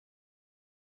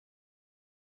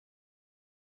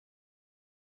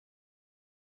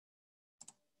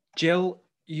Jill,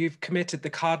 you've committed the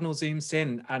cardinal zoom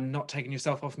sin and not taken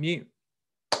yourself off mute.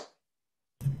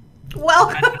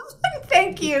 Welcome.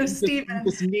 Thank you, You Stephen.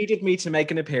 just needed me to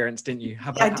make an appearance, didn't you?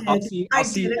 I I'll did. see. I'll I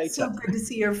see did. you It's so later. good to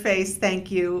see your face. Thank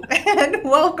you. And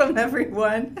welcome,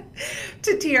 everyone,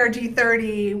 to TRG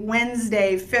 30,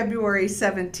 Wednesday, February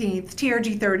 17th.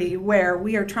 TRG 30, where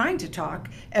we are trying to talk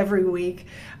every week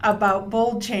about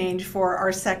bold change for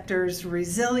our sector's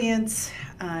resilience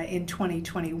in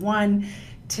 2021.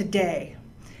 Today,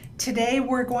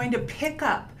 we're going to pick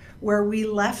up where we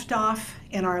left off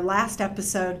in our last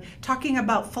episode, talking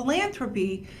about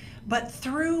philanthropy, but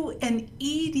through an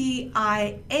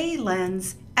EDIA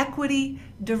lens: equity,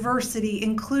 diversity,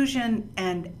 inclusion,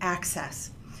 and access.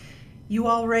 You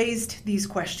all raised these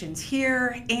questions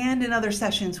here and in other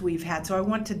sessions we've had, so I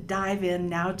want to dive in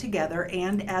now together.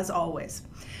 And as always,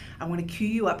 I want to cue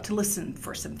you up to listen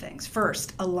for some things.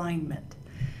 First, alignment.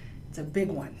 It's a big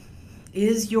one.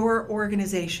 Is your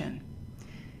organization,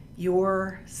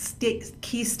 your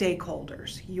key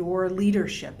stakeholders, your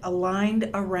leadership aligned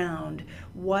around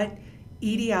what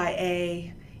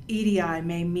EDIA, EDI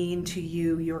may mean to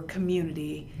you, your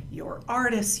community, your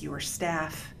artists, your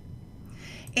staff?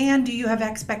 And do you have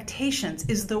expectations?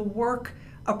 Is the work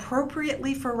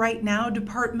appropriately for right now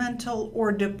departmental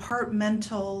or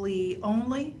departmentally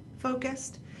only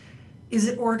focused? Is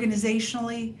it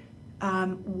organizationally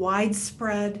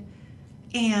widespread?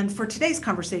 And for today's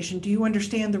conversation, do you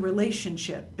understand the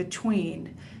relationship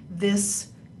between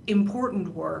this important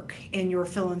work and your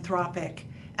philanthropic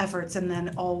efforts? And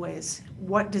then always,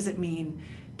 what does it mean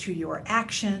to your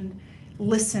action?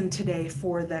 Listen today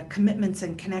for the commitments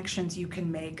and connections you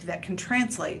can make that can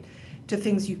translate to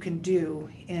things you can do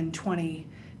in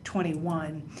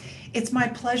 2021. It's my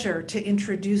pleasure to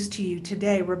introduce to you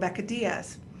today Rebekah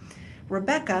Diaz.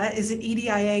 Rebekah is an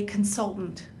EDIA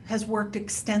consultant, has worked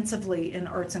extensively in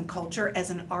arts and culture as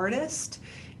an artist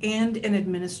and an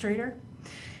administrator.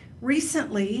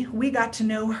 Recently, we got to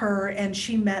know her, and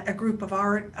she met a group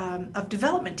of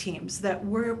development teams that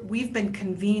we've been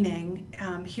convening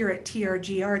here at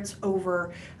TRG Arts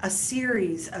over a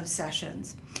series of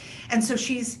sessions. And so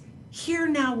she's here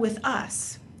now with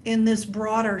us in this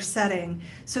broader setting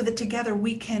so that together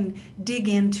we can dig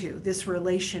into this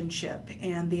relationship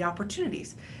and the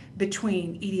opportunities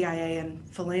between EDIA and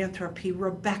philanthropy.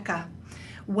 Rebekah,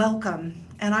 welcome.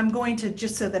 And I'm going to,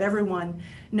 just so that everyone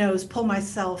knows, pull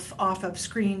myself off of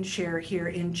screen share here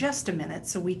in just a minute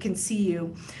so we can see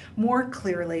you more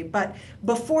clearly. But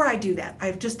before I do that, I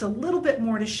have just a little bit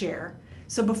more to share.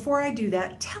 So before I do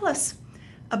that, tell us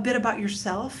a bit about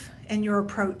yourself and your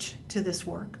approach to this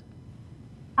work.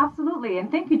 Absolutely,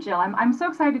 and thank you, Jill. I'm so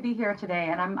excited to be here today,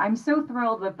 and I'm so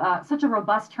thrilled with such a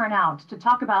robust turnout to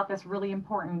talk about this really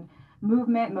important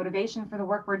movement, motivation for the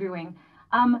work we're doing.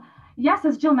 Yes,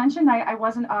 as Jill mentioned, I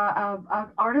was an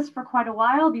artist for quite a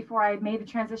while before I made the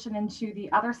transition into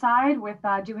the other side with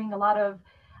doing a lot of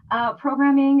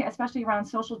programming, especially around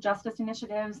social justice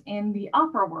initiatives in the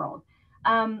opera world.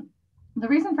 The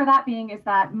reason for that being is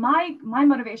that my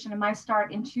motivation and my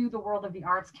start into the world of the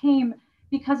arts came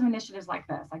because of initiatives like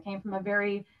this. I came from a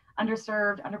very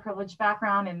underserved, underprivileged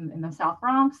background in the South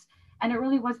Bronx, and it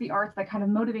really was the arts that kind of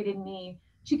motivated me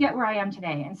to get where I am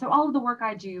today. And so all of the work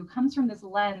I do comes from this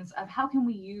lens of how can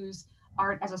we use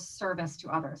art as a service to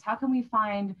others? How can we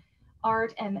find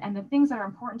art and the things that are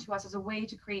important to us as a way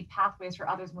to create pathways for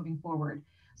others moving forward?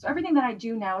 So everything that I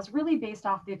do now is really based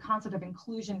off the concept of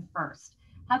inclusion first.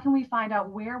 How can we find out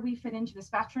where we fit into the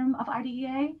spectrum of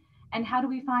IDEA, and how do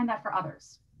we find that for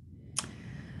others?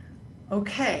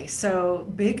 Okay, so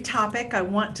big topic. I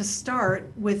want to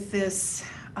start with this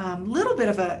little bit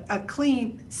of a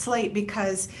clean slate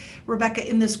because, Rebekah,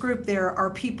 in this group, there are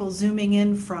people zooming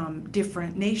in from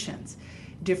different nations,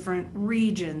 different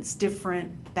regions,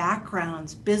 different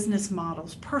backgrounds, business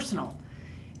models, personal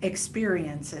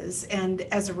experiences. And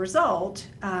as a result,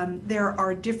 there's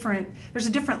a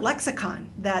different lexicon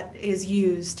that is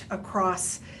used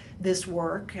across this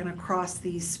work and across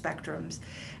these spectrums.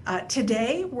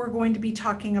 Today, we're going to be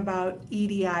talking about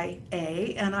EDIA,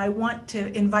 and I want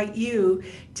to invite you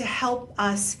to help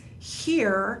us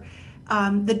hear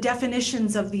the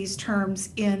definitions of these terms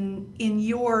in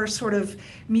your sort of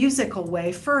musical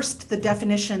way. First, the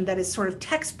definition that is sort of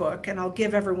textbook, and I'll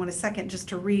give everyone a second just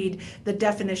to read the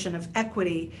definition of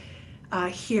equity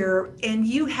here. And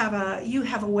you have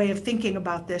a way of thinking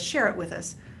about this. Share it with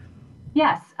us.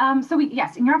 Yes.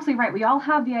 Yes, and you're absolutely right. We all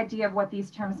have the idea of what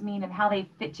these terms mean and how they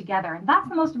fit together. And that's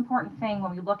the most important thing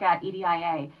when we look at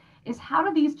EDIA is how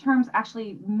do these terms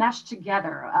actually mesh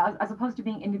together as opposed to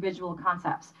being individual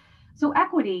concepts. So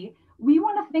equity, we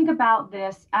want to think about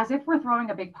this as if we're throwing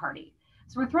a big party.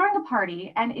 So we're throwing a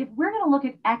party, and if we're going to look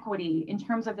at equity in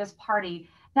terms of this party,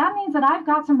 that means that I've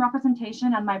got some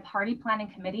representation on my party planning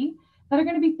committee that are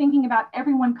going to be thinking about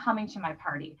everyone coming to my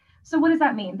party. So what does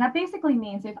that mean? That basically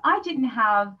means if I didn't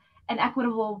have an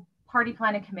equitable party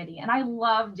planning committee, and I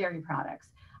love dairy products,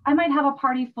 I might have a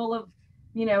party full of,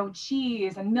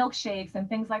 cheese and milkshakes and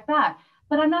things like that,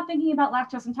 but I'm not thinking about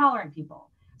lactose intolerant people.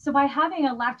 So by having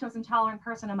a lactose intolerant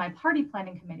person on my party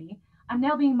planning committee, I'm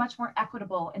now being much more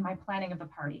equitable in my planning of the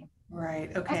party.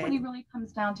 Right. Okay. Equity really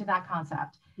comes down to that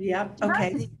concept. Yep.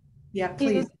 Diversity Okay. Yeah,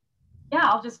 please.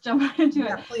 I'll just jump right into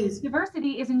it. Please.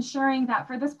 Diversity is ensuring that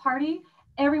for this party,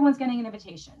 everyone's getting an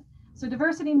invitation. So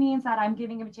diversity means that I'm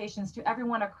giving invitations to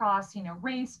everyone across,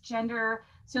 race, gender,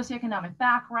 socioeconomic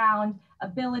background,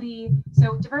 ability.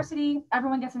 So diversity,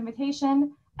 everyone gets an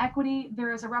invitation. Equity,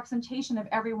 there is a representation of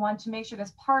everyone to make sure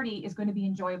this party is going to be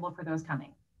enjoyable for those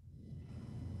coming.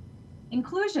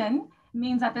 Inclusion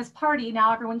means that this party,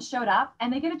 now everyone showed up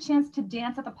and they get a chance to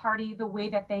dance at the party the way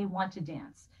that they want to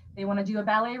dance. They want to do a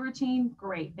ballet routine,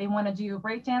 great. They want to do a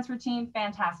break dance routine,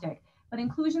 fantastic. But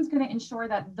inclusion is going to ensure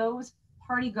that those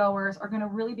party goers are going to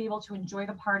really be able to enjoy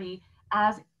the party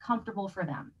as comfortable for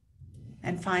them.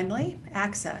 And finally,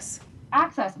 access.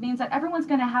 Access means that everyone's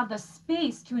going to have the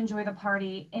space to enjoy the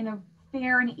party in a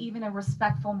fair and even a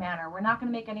respectful manner. We're not going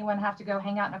to make anyone have to go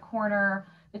hang out in a corner.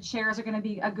 The chairs are going to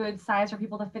be a good size for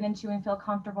people to fit into and feel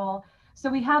comfortable. So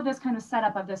we have this kind of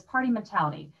setup of this party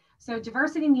mentality. So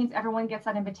diversity means everyone gets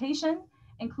that invitation.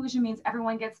 Inclusion means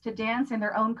everyone gets to dance in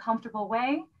their own comfortable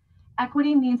way.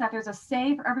 Equity means that there's a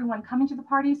say for everyone coming to the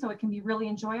party so it can be really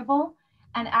enjoyable.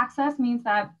 And access means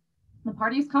that the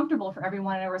party is comfortable for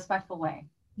everyone in a respectful way.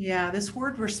 Yeah, this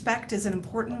word respect is an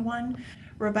important one,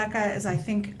 Rebekah, as I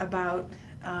think about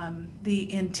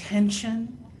the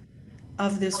intention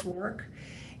of this work.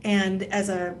 And as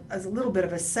a little bit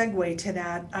of a segue to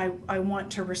that, I want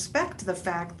to respect the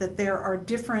fact that there are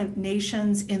different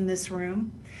nations in this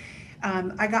room.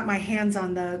 I got my hands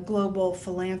on the Global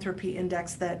Philanthropy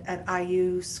Index that at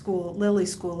IU School, Lilly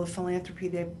School of Philanthropy,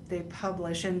 they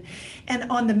publish. And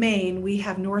on the main, we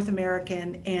have North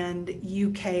American and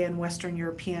UK and Western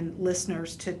European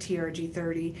listeners to TRG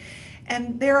 30.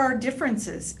 And there are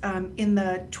differences in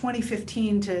the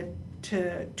 2015 to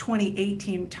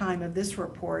 2018 time of this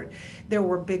report. There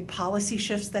were big policy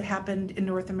shifts that happened in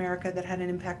North America that had an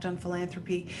impact on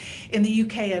philanthropy. In the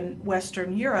UK and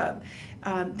Western Europe,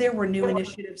 there were new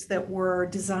initiatives that were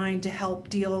designed to help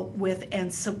deal with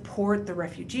and support the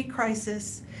refugee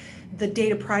crisis. The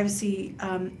Data Privacy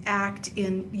Act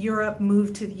in Europe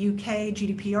moved to the UK,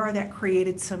 GDPR, that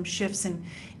created some shifts in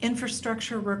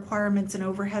infrastructure requirements and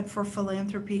overhead for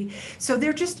philanthropy. So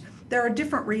there are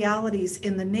different realities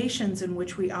in the nations in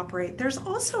which we operate. There's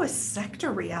also a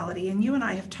sector reality, and you and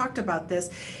I have talked about this.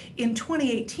 In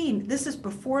 2018, this is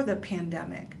before the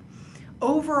pandemic,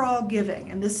 overall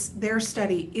giving, and their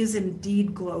study is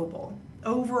indeed global,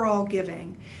 overall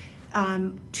giving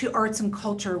to arts and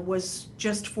culture was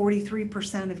just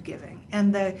 43% of giving.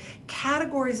 And the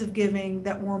categories of giving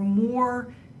that were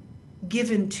more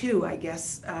given to, I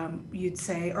guess you'd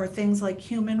say, are things like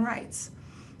human rights,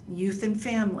 youth and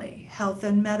family, health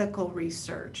and medical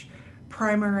research,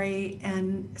 primary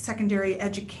and secondary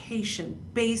education,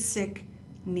 basic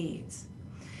needs.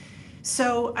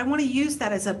 So I want to use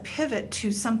that as a pivot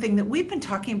to something that we've been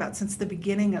talking about since the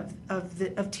beginning of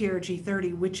TRG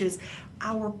 30, which is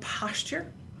our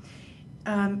posture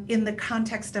in the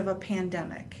context of a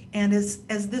pandemic. And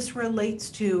as this relates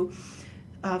to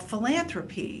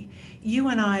philanthropy, you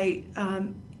and I,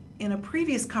 in a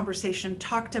previous conversation,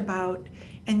 talked about,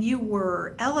 and you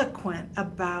were eloquent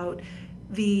about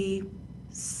the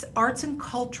arts and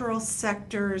cultural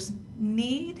sector's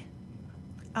need,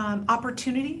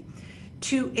 opportunity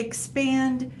to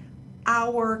expand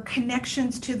our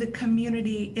connections to the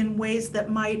community in ways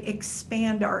that might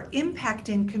expand our impact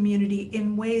in community,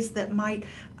 in ways that might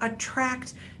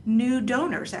attract new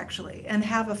donors actually and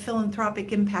have a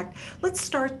philanthropic impact. Let's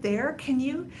start there. Can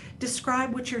you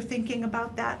describe what you're thinking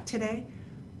about that today?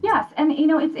 Yes, and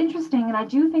it's interesting, and I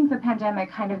do think the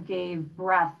pandemic kind of gave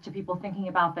breath to people thinking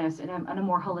about this in a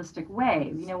more holistic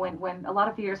way. When a lot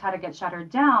of theaters had to get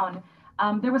shuttered down,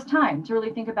 there was time to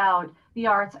really think about the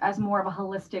arts as more of a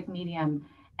holistic medium.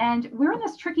 And we're in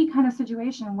this tricky kind of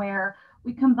situation where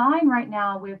we combine right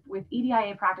now with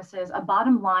EDIA practices, a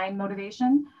bottom line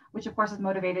motivation, which of course is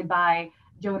motivated by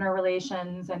donor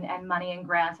relations and money and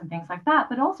grants and things like that,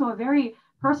 but also a very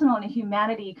personal and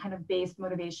humanity kind of based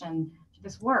motivation to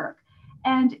this work.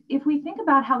 And if we think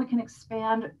about how we can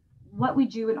expand what we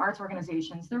do in arts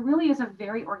organizations, there really is a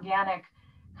very organic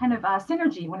kind of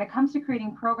synergy when it comes to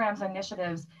creating programs and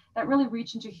initiatives that really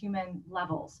reach into human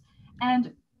levels.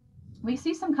 And we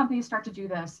see some companies start to do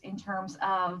this in terms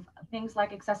of things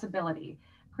like accessibility,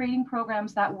 creating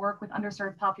programs that work with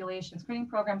underserved populations, creating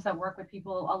programs that work with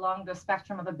people along the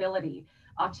spectrum of ability,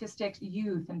 autistic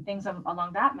youth, and things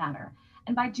along that manner.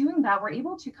 And by doing that, we're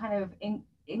able to kind of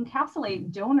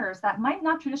encapsulate donors that might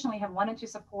not traditionally have wanted to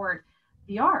support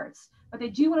the arts, but they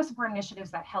do want to support initiatives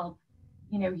that help,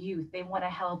 youth. They want to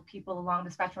help people along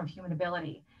the spectrum of human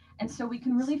ability. And so we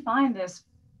can really find this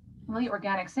really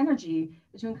organic synergy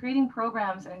between creating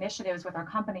programs and initiatives with our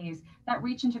companies that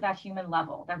reach into that human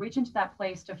level, that reach into that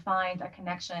place to find a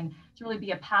connection, to really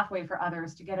be a pathway for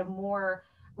others to get a more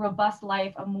robust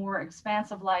life, a more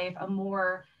expansive life, a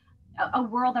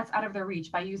world that's out of their reach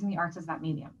by using the arts as that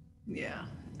medium. Yeah.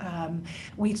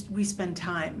 We spend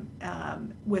time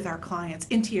with our clients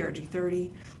in TRG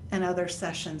 30 and other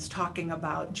sessions talking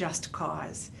about just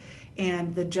cause,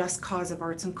 and the just cause of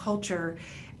arts and culture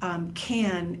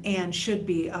can and should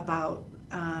be about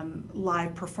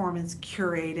live performance,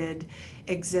 curated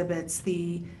exhibits,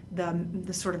 the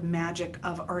sort of magic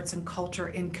of arts and culture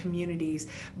in communities.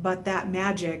 But that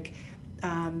magic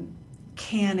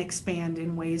can expand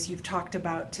in ways you've talked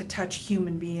about to touch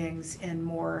human beings in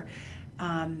more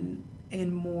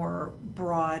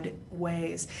broad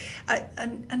ways.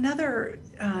 Another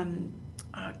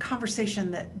conversation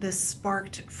that this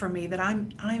sparked for me that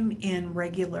I'm in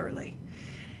regularly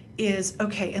is,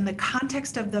 okay, in the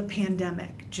context of the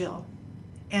pandemic, Jill,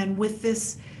 and with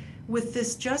this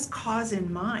just cause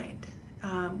in mind,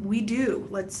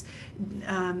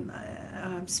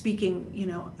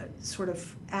 speaking, sort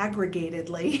of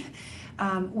aggregatedly,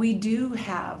 we do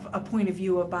have a point of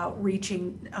view about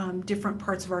reaching different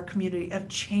parts of our community, of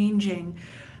changing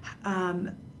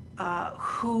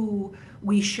who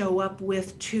we show up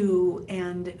with to,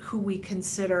 and who we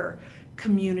consider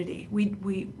community.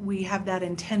 We have that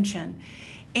intention.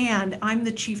 And I'm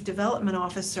the Chief Development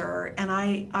Officer, and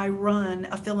I run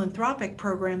a philanthropic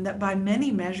program that by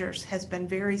many measures has been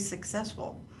very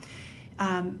successful.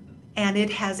 And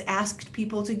it has asked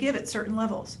people to give at certain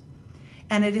levels.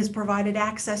 And it has provided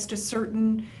access to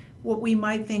certain, what we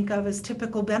might think of as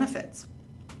typical benefits.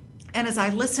 And as I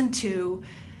listen to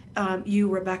you,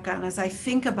 Rebekah, and as I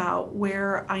think about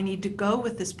where I need to go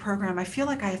with this program, I feel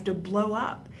like I have to blow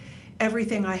up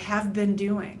everything I have been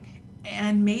doing,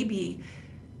 and maybe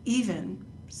even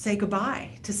say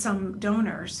goodbye to some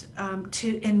donors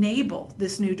to enable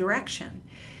this new direction.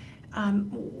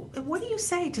 What do you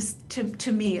say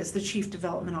to me as the Chief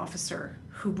Development Officer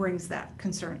who brings that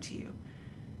concern to you?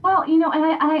 Well, and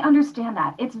I understand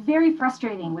that. It's very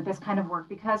frustrating with this kind of work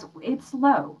because it's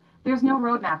slow. There's no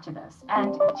roadmap to this,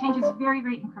 and change is very,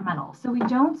 very incremental. So we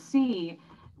don't see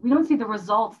the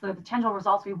results, the tangible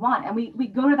results we want. And we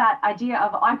go to that idea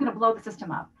of, I'm going to blow the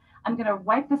system up. I'm going to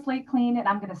wipe the slate clean and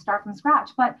I'm going to start from scratch.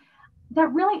 But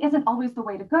that really isn't always the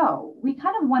way to go. We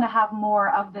kind of want to have more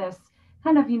of this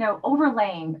kind of,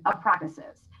 overlaying of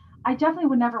practices. I definitely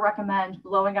would never recommend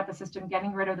blowing up the system,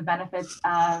 getting rid of the benefits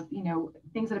of,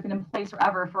 things that have been in place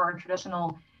forever for our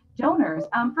traditional donors,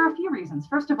 for a few reasons.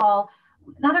 First of all,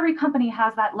 not every company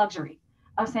has that luxury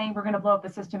of saying we're going to blow up the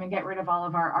system and get rid of all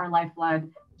of our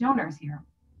lifeblood donors here.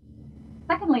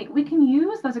 Secondly, we can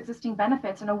use those existing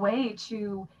benefits in a way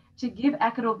to give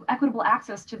equitable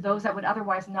access to those that would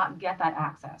otherwise not get that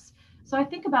access. So I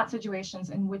think about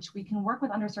situations in which we can work with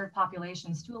underserved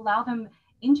populations to allow them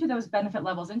into those benefit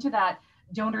levels, into that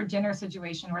donor dinner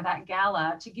situation or that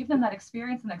gala, to give them that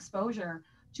experience and exposure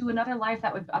to another life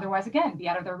that would otherwise, again, be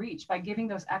out of their reach, by giving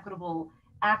those equitable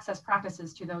access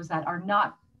practices to those that are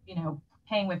not,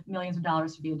 paying with millions of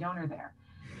dollars to be a donor there.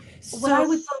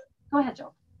 Go ahead,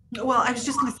 Jill. Well, I was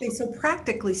just going to say, so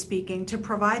practically speaking, to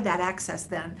provide that access,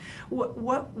 then,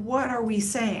 what are we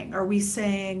saying? Are we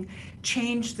saying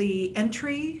change the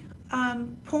entry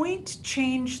point,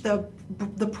 change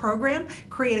the program,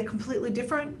 create a completely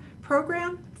different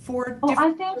program for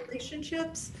different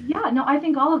relationships? Yeah, no, I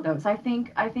think all of those. I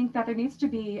think that there needs to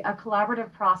be a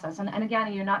collaborative process, and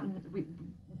again,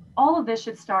 all of this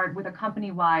should start with a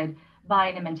company-wide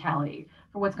buy-in mentality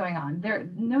for what's going on.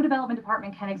 No development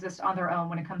department can exist on their own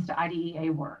when it comes to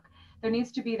IDEA work. There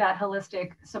needs to be that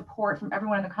holistic support from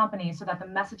everyone in the company so that the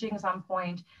messaging is on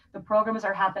point, the programs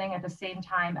are happening at the same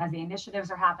time as the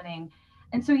initiatives are happening.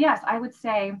 And so, yes, I would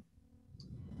say,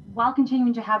 while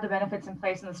continuing to have the benefits in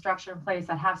place and the structure in place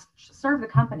that have served the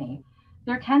company,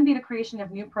 there can be the creation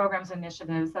of new programs and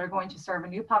initiatives that are going to serve a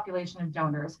new population of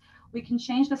donors. We can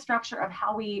change the structure of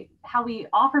how we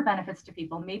offer benefits to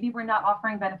people. Maybe we're not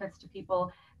offering benefits to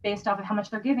people based off of how much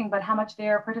they're giving, but how much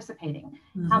they're participating.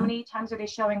 How many times are they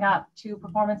showing up to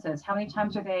performances? How many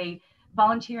times are they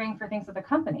volunteering for things at the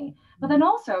company? But then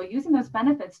also using those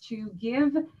benefits to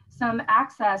give some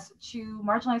access to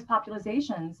marginalized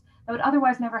populations that would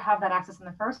otherwise never have that access in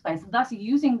the first place, thus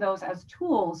using those as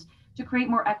tools to create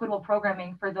more equitable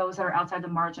programming for those that are outside the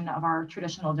margin of our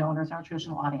traditional donors and our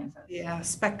traditional audiences. Yeah,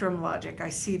 spectrum logic. I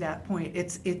see that point.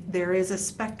 There is a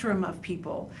spectrum of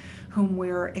people whom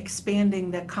we're expanding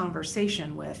the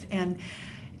conversation with. And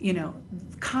you know,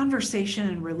 conversation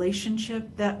and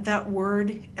relationship, that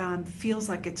word feels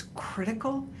like it's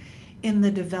critical in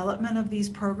the development of these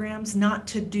programs, not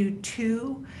to do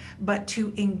to, but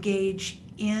to engage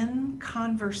in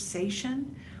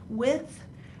conversation with.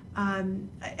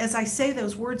 As I say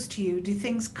those words to you, do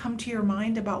things come to your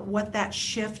mind about what that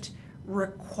shift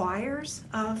requires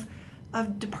of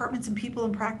departments and people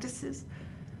and practices?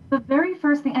 The very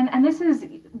first thing, and this is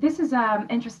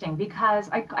interesting because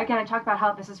I talk about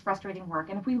how this is frustrating work.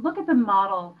 And if we look at the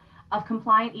model of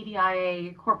compliant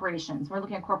EDIA corporations, we're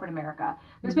looking at corporate America.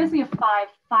 There's basically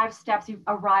five steps you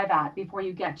arrive at before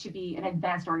you get to be an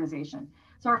advanced organization.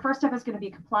 So our first step is going to be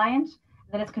compliant,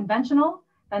 then it's conventional,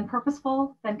 then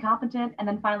purposeful, then competent, and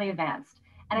then finally advanced.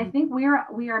 And I think we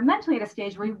are mentally at a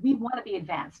stage where we want to be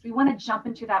advanced. We want to jump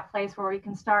into that place where we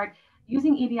can start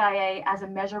using EDIA as a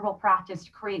measurable practice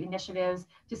to create initiatives,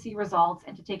 to see results,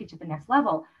 and to take it to the next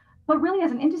level. But really,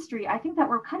 as an industry, I think that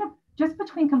we're kind of just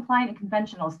between compliant and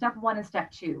conventional, step 1 and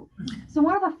step 2. So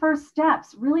one of the first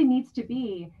steps really needs to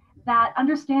be that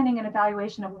understanding and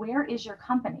evaluation of where is your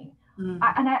company.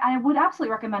 I would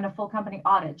absolutely recommend a full company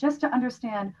audit just to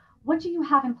understand, what do you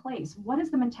have in place? What is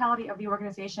the mentality of the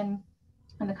organization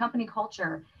and the company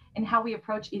culture and how we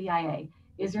approach EDIA?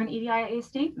 Is there an EDIA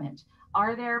statement?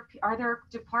 Are there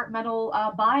departmental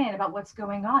buy-in about what's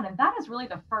going on? And that is really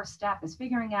the first step, is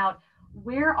figuring out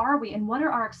where are we and what are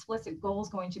our explicit goals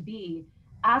going to be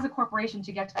as a corporation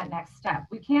to get to that next step.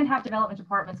 We can't have development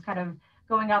departments kind of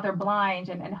going out there blind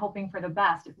and hoping for the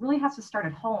best. It really has to start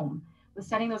at home with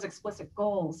setting those explicit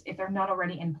goals if they're not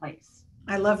already in place.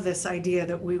 I love this idea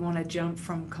that we want to jump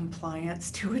from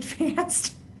compliance to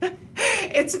advanced.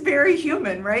 It's very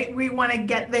human, right? We want to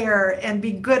get there and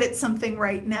be good at something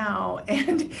right now.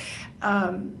 And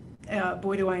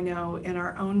boy, do I know in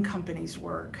our own company's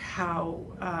work how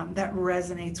that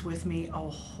resonates with me a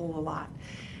whole lot.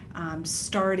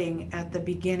 Starting at the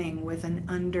beginning with an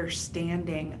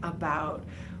understanding about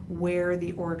where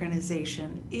the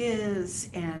organization is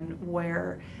and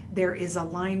where there is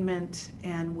alignment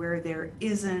and where there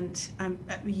isn't.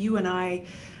 You and I,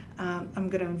 I'm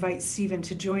going to invite Stephen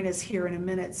to join us here in a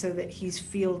minute so that he's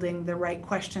fielding the right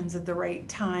questions at the right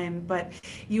time. But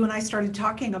you and I started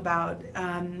talking about,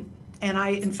 and I,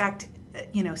 in fact,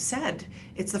 said,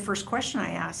 it's the first question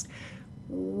I asked,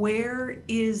 where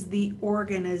is the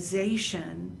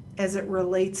organization as it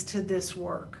relates to this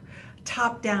work?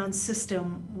 Top-down,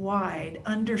 system-wide,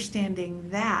 understanding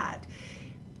that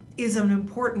is an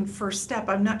important first step.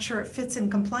 I'm not sure it fits in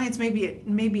compliance. Maybe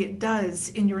it does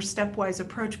in your stepwise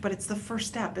approach, but it's the first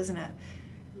step, isn't it?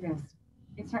 Yes,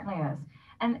 it certainly is.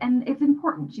 And it's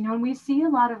important, and we see a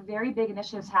lot of very big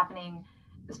initiatives happening,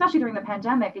 especially during the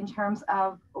pandemic, in terms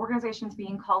of organizations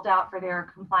being called out for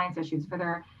their compliance issues, for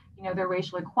their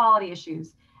racial equality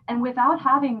issues. And without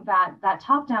having that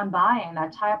top-down buy-in,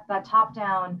 that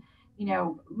top-down,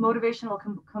 motivational,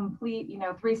 complete,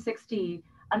 360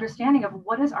 understanding of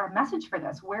what is our message for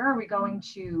this? Where are we going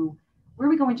to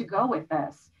go with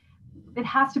this? It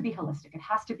has to be holistic. It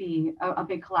has to be a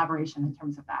big collaboration in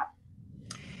terms of that.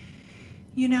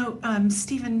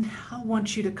 Stephen, I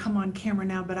want you to come on camera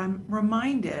now, but I'm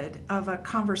reminded of a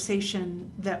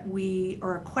conversation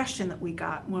or a question that we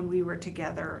got when we were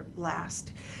together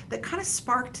last that kind of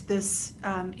sparked this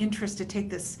interest to take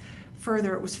this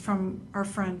further. It was from our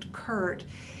friend Kurt,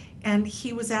 and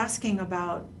he was asking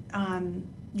about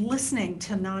listening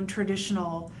to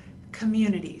non-traditional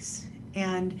communities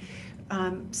and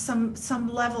some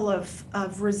level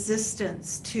of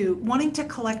resistance to wanting to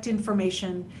collect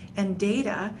information and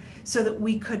data so that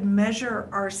we could measure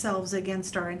ourselves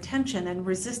against our intention, and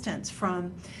resistance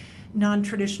from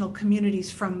non-traditional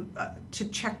communities to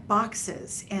check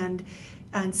boxes and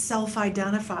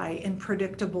self-identify in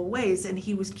predictable ways. And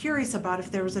he was curious about if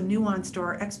there was a nuanced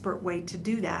or expert way to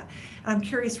do that. And I'm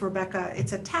curious, Rebekah,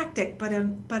 it's a tactic,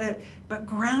 but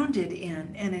grounded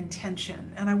in an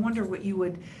intention. And I wonder what you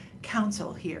would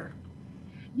counsel here.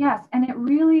 Yes, and it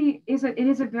really is it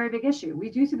is a very big issue. We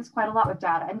do see this quite a lot with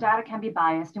data, and data can be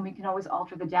biased, and we can always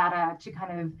alter the data to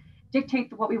kind of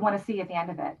dictate what we want to see at the end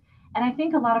of it. And I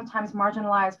think a lot of times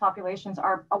marginalized populations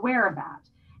are aware of that.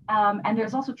 And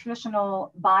there's also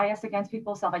traditional bias against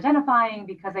people self-identifying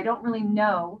because they don't really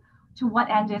know to what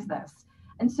end is this.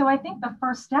 And so I think the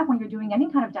first step when you're doing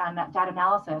any kind of data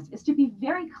analysis is to be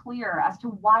very clear as to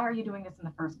why are you doing this in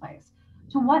the first place?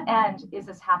 To what end is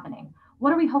this happening?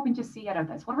 What are we hoping to see out of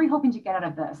this? What are we hoping to get out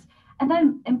of this? And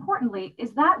then importantly,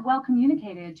 is that well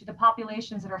communicated to the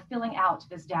populations that are filling out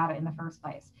this data in the first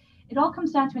place? It all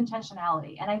comes down to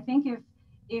intentionality. And I think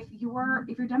if your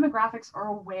demographics are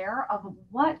aware of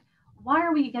why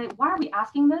are we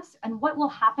asking this and what will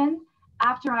happen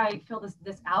after I fill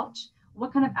this out,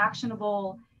 what kind of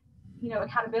actionable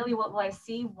accountability will I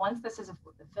see once this is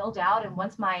filled out and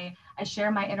once I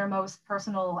share my innermost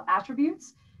personal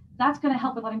attributes, that's going to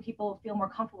help with letting people feel more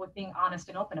comfortable with being honest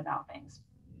and open about things.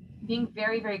 Being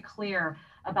very, very clear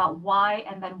about why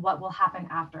and then what will happen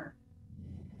after.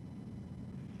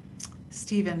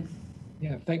 Stephen.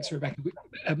 Yeah, thanks, Rebekah.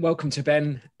 And welcome to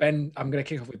Ben. Ben, I'm going to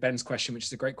kick off with Ben's question, which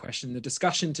is a great question. The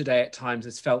discussion today at times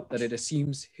has felt that it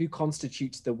assumes who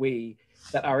constitutes the we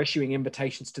that are issuing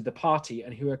invitations to the party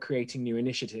and who are creating new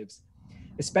initiatives,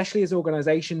 especially as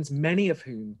organizations, many of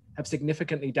whom have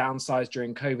significantly downsized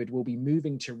during COVID, will be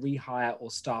moving to rehire or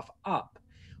staff up.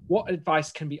 What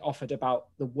advice can be offered about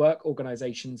the work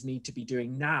organizations need to be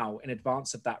doing now in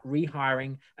advance of that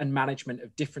rehiring and management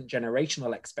of different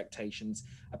generational expectations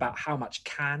about how much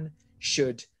can,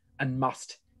 should, and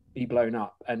must be blown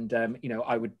up? And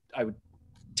I would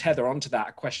tether onto that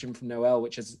a question from Noelle,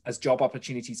 which is, as job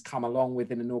opportunities come along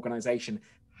within an organization,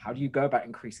 how do you go about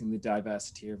increasing the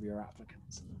diversity of your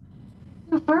applicants?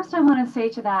 So first, I want to say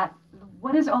to that,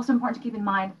 what is also important to keep in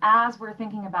mind as we're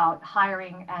thinking about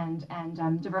hiring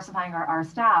and diversifying our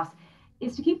staffs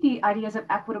is to keep the ideas of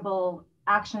equitable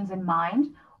actions in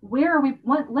mind. Where are we,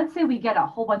 let's say we get a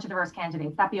whole bunch of diverse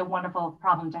candidates, that'd be a wonderful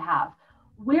problem to have.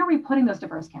 Where are we putting those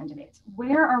diverse candidates?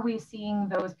 Where are we seeing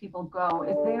those people go?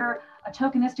 Is there a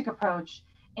tokenistic approach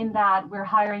in that we're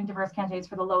hiring diverse candidates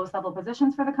for the lowest level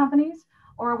positions for the companies?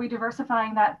 Or are we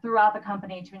diversifying that throughout the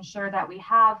company to ensure that we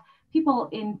have people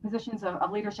in positions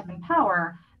of leadership and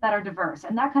power that are diverse?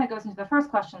 And that kind of goes into the first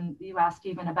question you asked,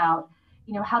 Stephen, about,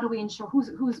 how do we ensure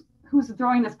who's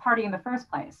throwing this party in the first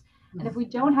place? And if we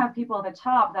don't have people at the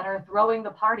top that are throwing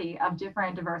the party of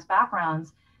different diverse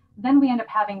backgrounds, then we end up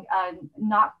having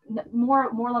not more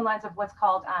along the lines of what's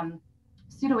called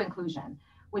pseudo-inclusion,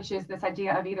 which is this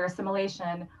idea of either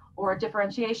assimilation or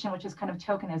differentiation, which is kind of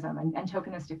tokenism and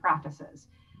tokenistic practices.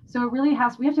 So it really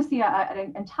we have to see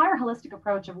an entire holistic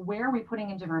approach of where are we putting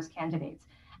in diverse candidates.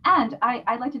 And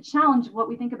I'd like to challenge what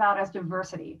we think about as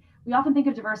diversity. We often think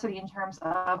of diversity in terms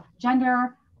of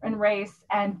gender and race,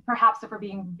 and perhaps if we're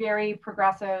being very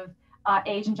progressive,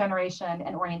 age and generation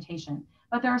and orientation.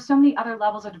 But there are so many other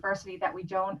levels of diversity that we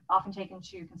don't often take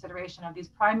into consideration of these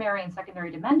primary and secondary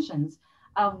dimensions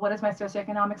of what is my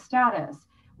socioeconomic status,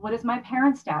 what is my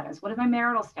parent status, what is my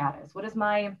marital status, what is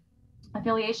my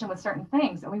affiliation with certain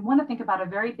things. And we want to think about a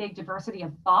very big diversity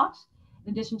of thought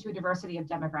in addition to a diversity of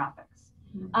demographics.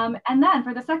 And then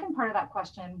for the second part of that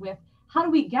question with how do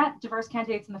we get diverse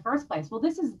candidates in the first place? Well,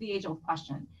 this is the age-old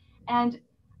question. And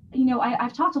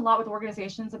I've talked a lot with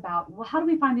organizations about, well, how do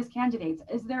we find these candidates?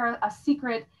 Is there a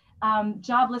secret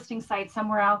job listing site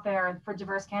somewhere out there for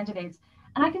diverse candidates?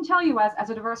 And I can tell you as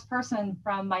a diverse person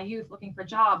from my youth looking for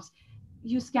jobs,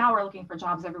 you scour looking for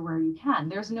jobs everywhere you can.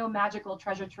 There's no magical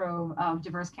treasure trove of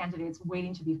diverse candidates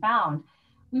waiting to be found.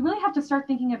 We really have to start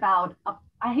thinking about,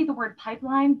 I hate the word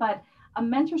pipeline, but a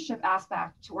mentorship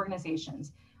aspect to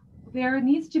organizations. There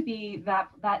needs to be that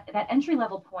entry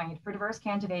level point for diverse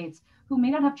candidates who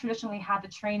may not have traditionally had the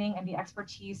training and the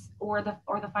expertise or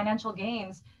the financial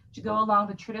gains to go along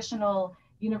the traditional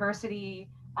university,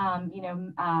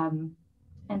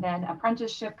 and then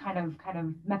apprenticeship kind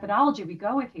of methodology we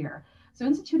go with here. So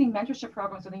instituting mentorship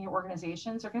programs within your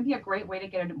organizations are going to be a great way to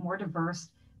get a more diverse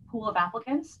pool of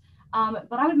applicants.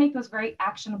 But I would make those very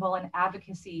actionable and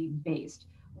advocacy based,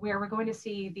 where we're going to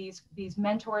see these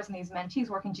mentors and these mentees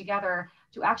working together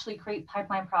to actually create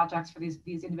pipeline projects for these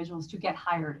individuals to get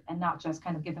hired and not just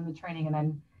kind of give them the training and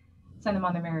then send them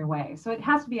on their merry way. So it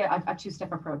has to be a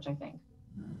two-step approach, I think.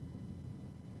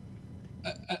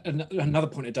 Another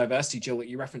point of diversity, Jill, that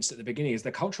you referenced at the beginning is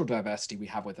the cultural diversity we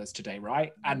have with us today,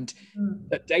 right? And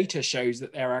the data shows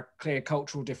that there are clear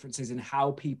cultural differences in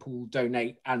how people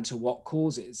donate and to what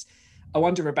causes. I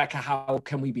wonder, Rebekah, how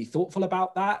can we be thoughtful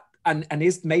about that? And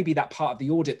is maybe that part of the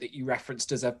audit that you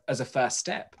referenced as a first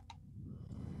step?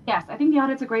 Yes, I think the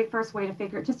audit's a great first way to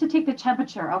figure, just to take the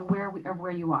temperature of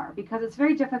where you are, because it's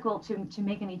very difficult to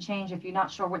make any change if you're not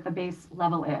sure what the base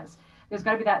level is. There's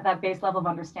got to be that base level of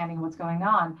understanding of what's going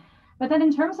on. But then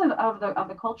in terms of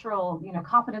the cultural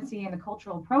competency and the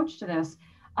cultural approach to this,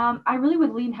 I really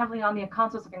would lean heavily on the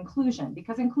concepts of inclusion,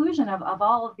 because inclusion of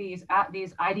all of these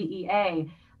IDEA,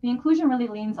 the inclusion really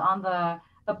leans on the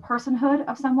personhood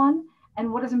of someone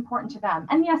and what is important to them.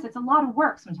 And yes, it's a lot of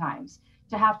work sometimes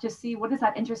to have to see what is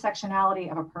that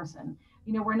intersectionality of a person.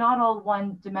 You know, we're not all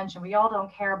one dimension. We all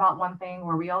don't care about one thing,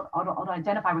 or we all don't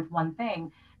identify with one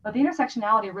thing. But the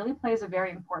intersectionality really plays a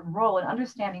very important role in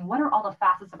understanding what are all the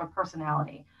facets of a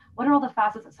personality? What are all the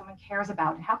facets that someone cares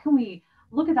about? And how can we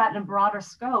look at that in a broader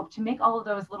scope to make all of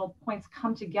those little points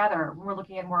come together when we're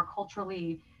looking at more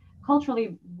culturally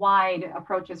wide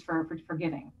approaches for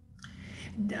giving?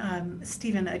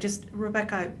 Stephen,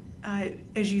 Rebekah,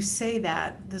 as you say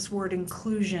that, this word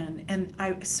inclusion, and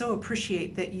I so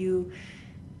appreciate that you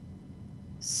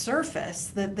surface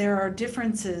that there are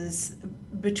differences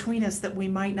between us that we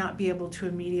might not be able to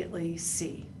immediately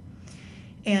see.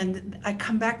 And I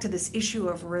come back to this issue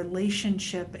of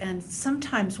relationship, and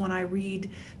sometimes when I read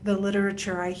the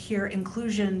literature, I hear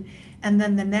inclusion, and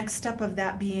then the next step of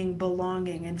that being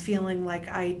belonging and feeling like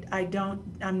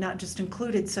I'm not just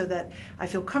included so that I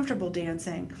feel comfortable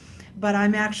dancing, but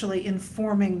I'm actually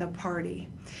informing the party.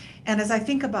 And as I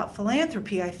think about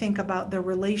philanthropy, I think about the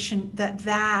relation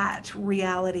that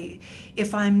reality.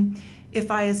 If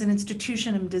I as an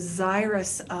institution am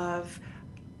desirous of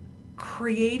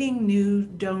creating new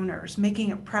donors, making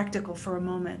it practical for a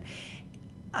moment,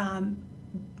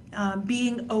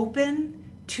 being open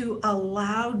to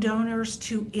allow donors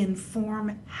to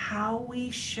inform how we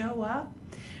show up,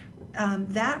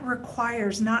 that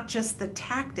requires not just the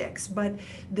tactics, but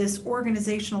this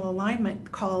organizational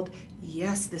alignment called,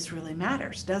 yes, this really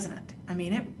matters, doesn't it? I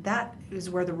mean, that is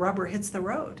where the rubber hits the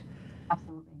road.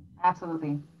 Absolutely,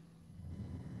 absolutely.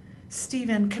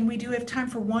 Stephen, can we have time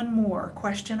for one more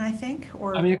question, I think?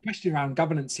 Or I mean, a question around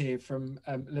governance here from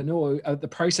Lenore. The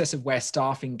process of where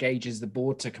staff engages the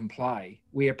board to comply.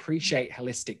 We appreciate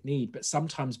holistic need, but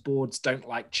sometimes boards don't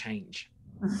like change.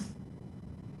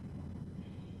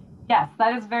 Yes,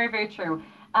 that is very, very true.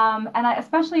 And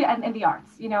especially in the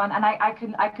arts, you know, and I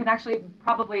can actually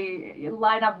probably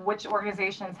line up which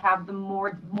organizations have the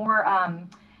more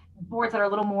boards that are a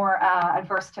little more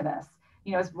adverse to this.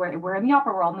 You know, we're in the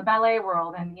opera world, in the ballet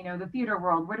world, and, you know, the theater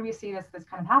world. Where do we see this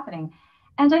kind of happening?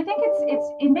 And I think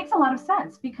it makes a lot of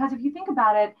sense, because if you think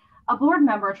about it, a board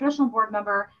member, a traditional board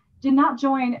member, did not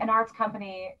join an arts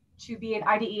company to be an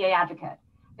IDEA advocate.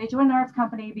 They joined an arts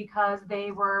company because they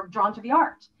were drawn to the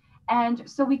art. And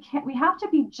so we have to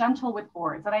be gentle with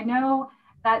boards. And I know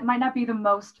that might not be the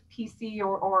most PC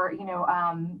or you know,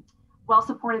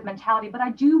 well-supported mentality, but I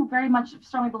do very much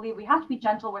strongly believe we have to be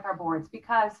gentle with our boards,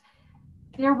 because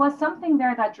there was something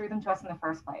there that drew them to us in the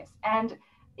first place. And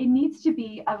it needs to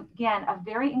be, again, a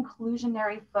very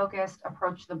inclusionary focused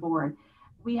approach to the board.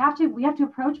 We have to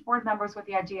approach board members with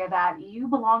the idea that you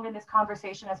belong in this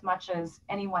conversation as much as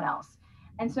anyone else.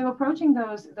 And so approaching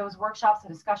those workshops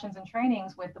and discussions and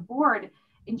trainings with the board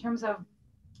in terms of,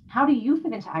 how do you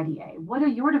fit into IDA? What are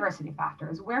your diversity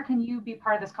factors? Where can you be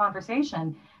part of this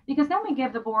conversation? Because then we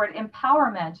give the board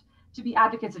empowerment to be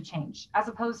advocates of change, as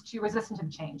opposed to resistant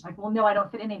to change. Like, well, no, I don't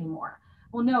fit in anymore.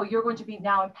 Well, no, you're going to be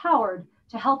now empowered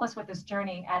to help us with this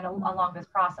journey and along this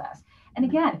process. And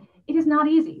again, it is not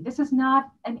easy. This is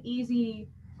not an easy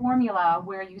formula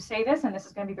where you say this and this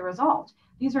is going to be the result.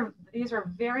 These are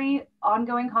very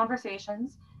ongoing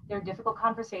conversations. They're difficult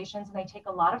conversations, and they take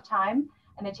a lot of time,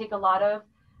 and they take a lot of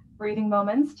breathing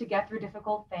moments to get through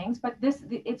difficult things. But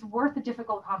it's worth the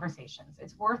difficult conversations.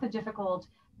 It's worth the difficult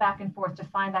back and forth to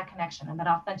find that connection and that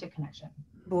authentic connection.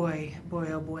 Boy,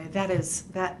 oh boy, that is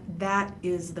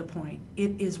the point.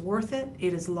 It is worth it.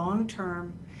 It is long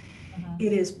term. Mm-hmm.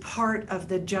 It is part of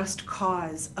the just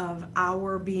cause of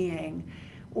our being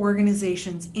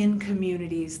organizations in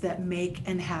communities that make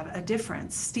and have a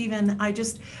difference. Stephen, I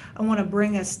want to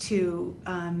bring us to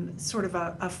sort of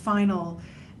a final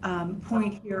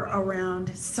point here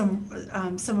around some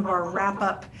of our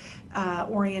wrap-up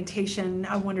orientation.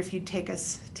 I wonder if you'd take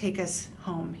us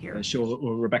home here. Sure.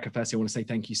 Well, Rebekah, firstly, I want to say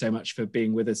thank you so much for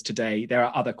being with us today. There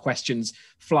are other questions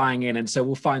flying in, and so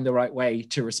we'll find the right way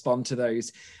to respond to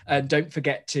those. Don't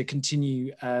forget to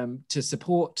continue to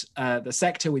support the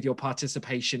sector with your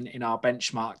participation in our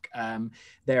benchmark.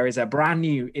 There is a brand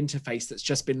new interface that's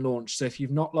just been launched. So if you've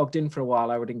not logged in for a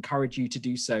while, I would encourage you to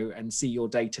do so and see your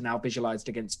data now visualized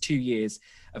against 2 years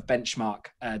of benchmark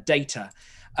data.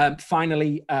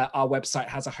 Finally, our website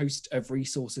has a host of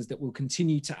resources that we'll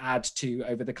continue to add to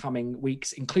over the coming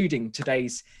weeks, including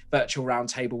today's virtual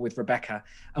roundtable with Rebekah.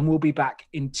 And we'll be back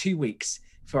in 2 weeks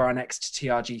for our next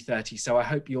TRG 30. So I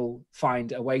hope you'll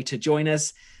find a way to join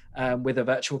us. with a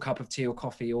virtual cup of tea or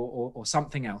coffee or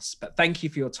something else. But thank you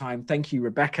for your time. Thank you,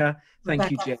 Rebekah.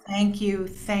 Thank you, Jill.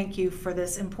 Thank you for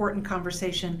this important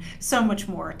conversation. So much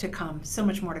more to come.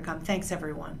 Thanks,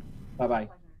 everyone. Bye-bye.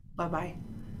 Bye-bye.